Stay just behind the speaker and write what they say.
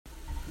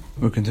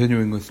We're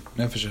continuing with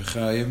Nefesh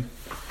HaChaim.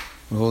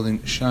 We're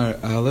holding Shaar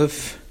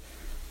Aleph.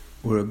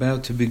 We're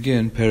about to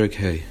begin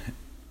Perek,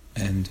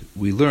 and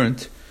we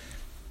learned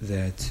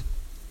that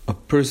a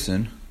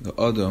person, the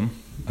Adam,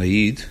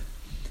 Ayid,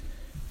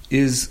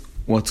 is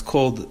what's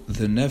called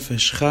the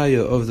Nefesh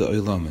Chaya of the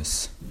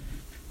Olamis.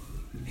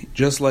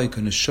 Just like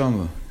a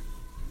neshama,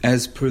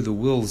 as per the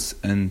wills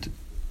and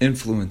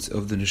influence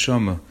of the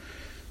neshama,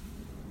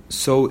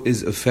 so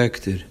is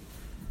affected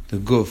the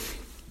guf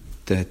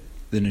that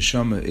the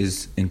neshama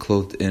is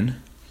enclosed in.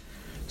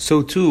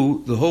 So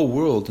too, the whole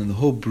world and the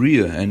whole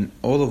bria and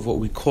all of what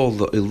we call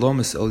the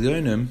ilamis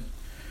elyonim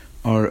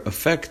are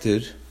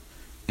affected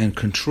and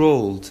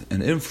controlled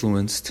and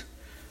influenced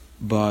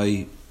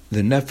by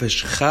the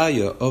nefesh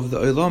chaya of the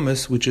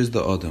ilamis, which is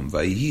the adam.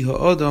 Vayihi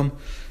ha'adam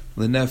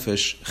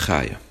lenefesh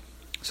chaya.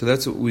 So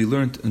that's what we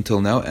learned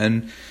until now.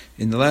 And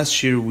in the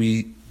last year,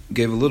 we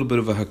gave a little bit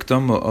of a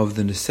hakdama of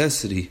the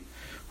necessity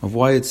of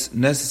why it's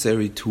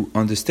necessary to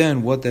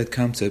understand what that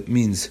concept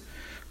means,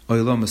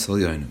 Olamis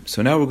Elyonim.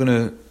 So now we're going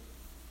to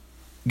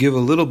give a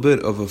little bit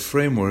of a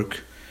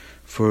framework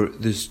for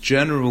this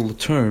general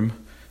term,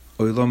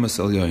 Olamis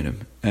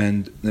Elyonim.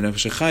 And the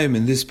Nefesh HaChaim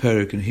in this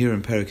Perek and here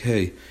in Perek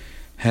Hey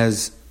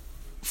has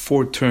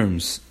 4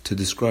 terms to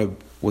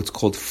describe what's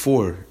called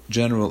 4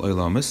 general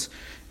Olamis.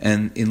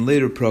 And in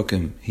later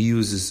Prakim, he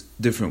uses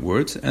different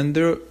words, and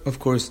they're, of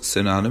course,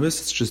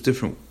 synonymous. It's just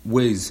different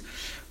ways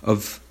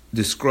of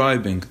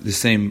describing the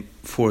same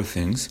 4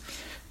 things.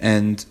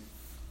 And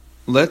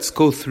let's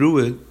go through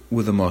it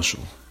with a mashal.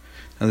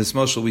 Now this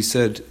mashal we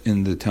said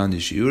in the Tanya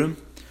Shiurim,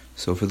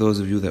 so for those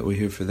of you that were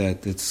here for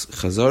that, it's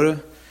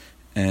Chazara,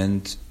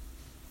 and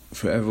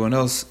for everyone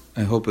else,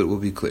 I hope it will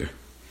be clear.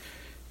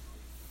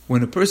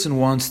 When a person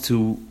wants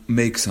to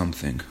make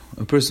something,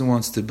 a person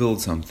wants to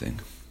build something,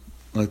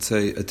 let's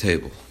say a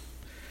table,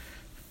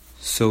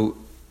 so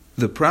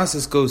the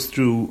process goes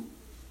through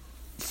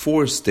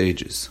 4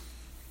 stages.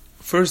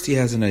 First, he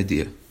has an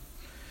idea.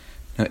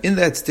 Now, in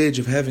that stage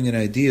of having an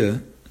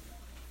idea,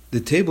 the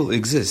table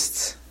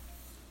exists.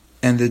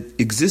 And the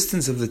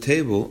existence of the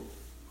table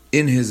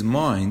in his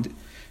mind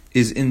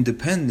is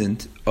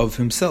independent of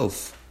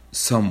himself,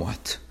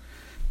 somewhat.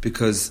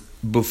 Because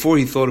before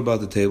he thought about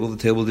the table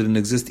didn't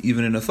exist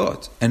even in a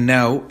thought. And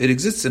now it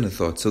exists in a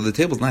thought. So the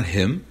table's not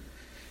him.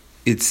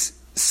 It's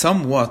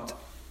somewhat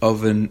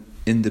of an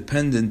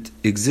independent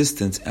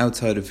existence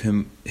outside of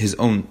him, his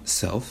own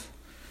self.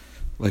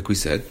 Like we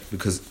said,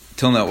 because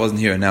till now it wasn't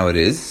here and now it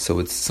is, so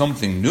it's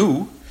something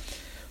new.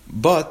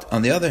 But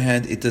on the other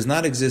hand, it does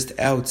not exist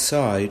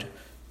outside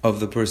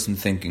of the person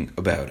thinking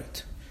about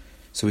it.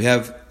 So we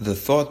have the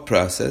thought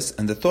process,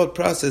 and the thought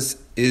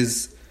process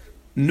is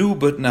new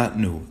but not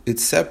new.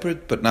 It's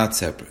separate but not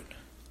separate.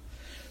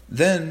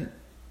 Then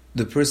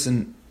the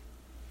person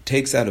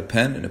takes out a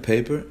pen and a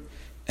paper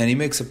and he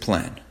makes a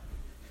plan.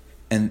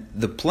 And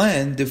the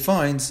plan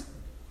defines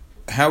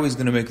how he's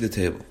going to make the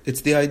table.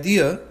 It's the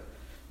idea,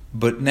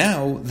 but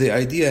now the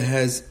idea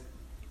has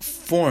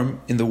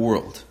form in the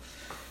world.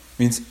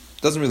 Means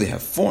it doesn't really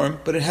have form,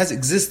 but it has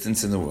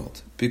existence in the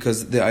world.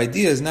 Because the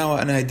idea is now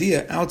an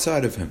idea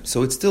outside of him.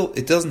 So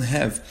it doesn't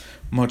have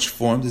much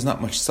form. There's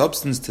not much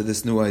substance to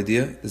this new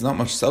idea. There's not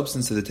much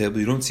substance to the table.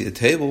 You don't see a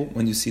table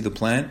when you see the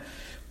plan,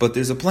 but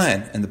there's a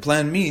plan. And the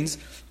plan means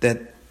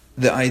that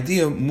the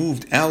idea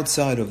moved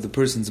outside of the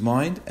person's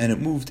mind and it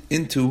moved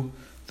into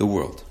the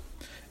world.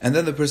 And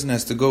then the person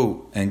has to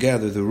go and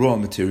gather the raw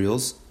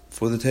materials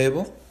for the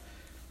table.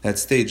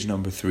 That's stage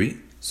number 3.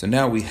 So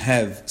now we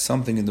have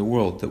something in the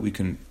world that we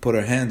can put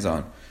our hands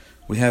on.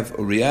 We have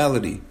a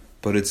reality,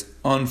 but it's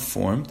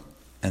unformed.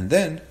 And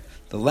then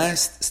the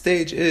last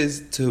stage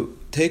is to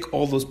take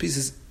all those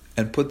pieces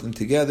and put them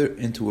together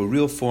into a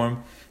real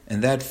form,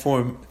 and that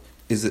form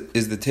is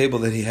the table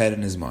that he had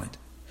in his mind.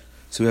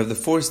 So we have the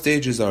 4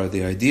 stages are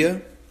the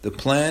idea, the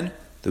plan,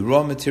 the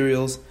raw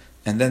materials,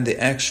 and then the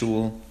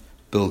actual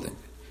building.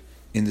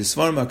 In the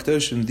Svarim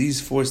HaKadoshim,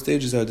 these 4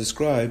 stages are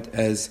described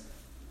as,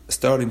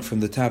 starting from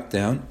the top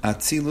down,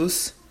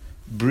 Atzilus,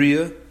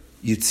 Bria,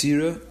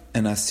 Yitzira,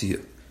 and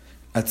Asiya.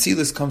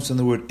 Atzilus comes from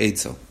the word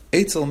Eitzel.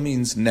 Eitzel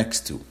means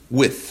next to,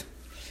 with.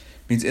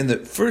 Means in the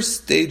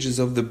first stages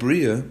of the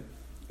Bria,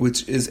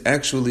 which is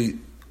actually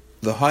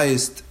the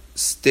highest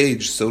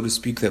stage, so to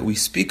speak, that we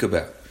speak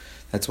about.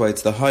 That's why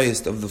it's the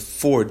highest of the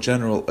 4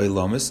 general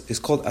Olamis, is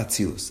called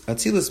Atzilus.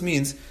 Atzilus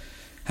means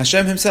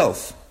Hashem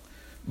himself.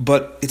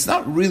 But it's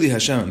not really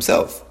Hashem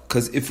himself,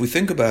 because if we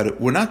think about it,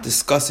 we're not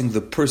discussing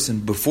the person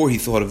before he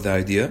thought of the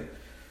idea.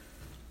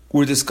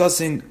 We're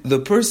discussing the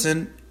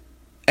person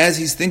as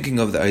he's thinking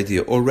of the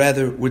idea, or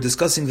rather, we're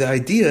discussing the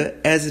idea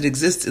as it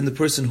exists in the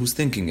person who's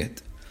thinking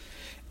it.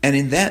 And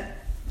in that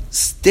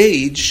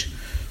stage,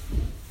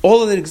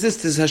 all that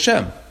exists is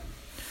Hashem.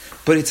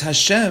 But it's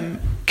Hashem,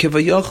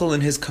 Kevayachal,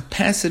 in his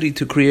capacity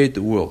to create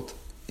the world.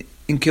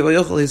 In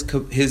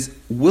Kevayachal, his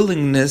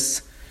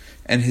willingness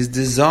and his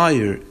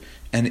desire,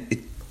 and it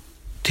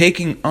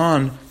taking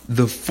on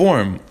the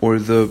form or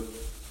the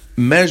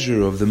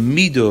measure of the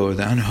midah or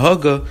the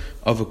anhaga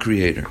of a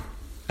creator.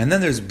 And then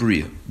there's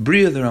Bria.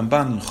 Bria, the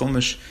Ramban in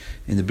Chumash,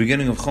 in the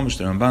beginning of Chumash,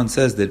 the Ramban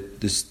says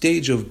that the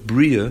stage of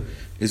Bria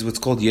is what's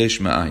called Yesh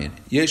Ma'ayin.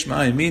 Yesh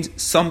Ma'ayin means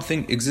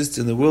something exists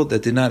in the world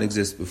that did not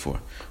exist before.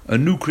 A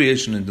new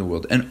creation in the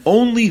world. And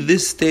only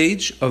this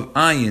stage of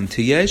Ayin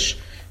to Yesh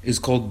is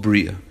called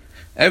Bria.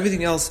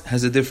 Everything else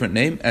has a different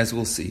name, as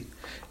we'll see.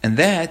 And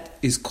that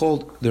is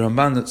called, the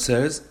Ramban that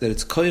says that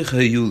it's Koich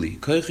HaYuli.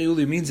 Koich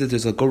HaYuli means that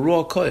there's like a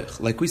raw Koich.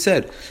 Like we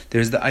said,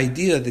 there's the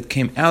idea that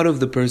came out of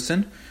the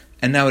person,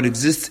 and now it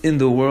exists in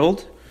the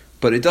world,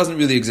 but it doesn't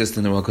really exist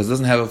in the world because it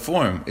doesn't have a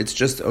form. It's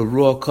just a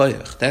raw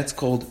Koich. That's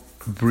called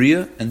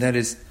Bria, and that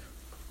is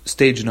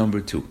stage number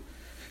 2.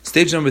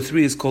 Stage number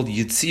 3 is called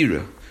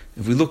Yitzira.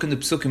 If we look in the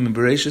Psukim and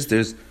Bereshis,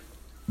 there's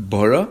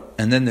Bara,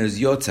 and then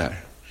there's Yotzar.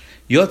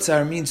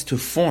 Yotzar means to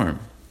form.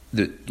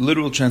 The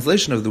literal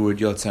translation of the word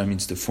Yotzar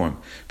means to form.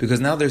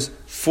 Because now there's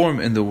form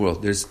in the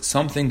world. There's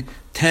something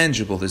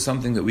tangible. There's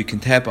something that we can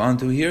tap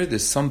onto here.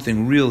 There's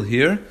something real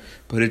here,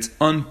 but it's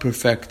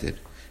unperfected.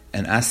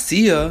 And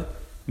Asiya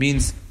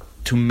means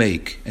to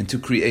make and to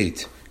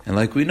create. And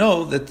like we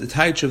know that the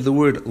taich of the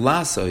word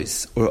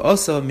lasois or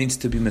asa means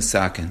to be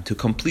mesaken, to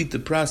complete the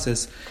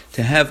process,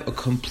 to have a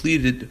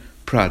completed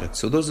product.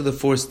 So those are the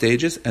 4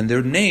 stages, and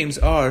their names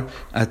are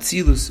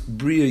Atzilus,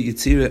 Bria,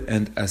 Yitzira,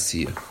 and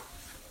Asiya.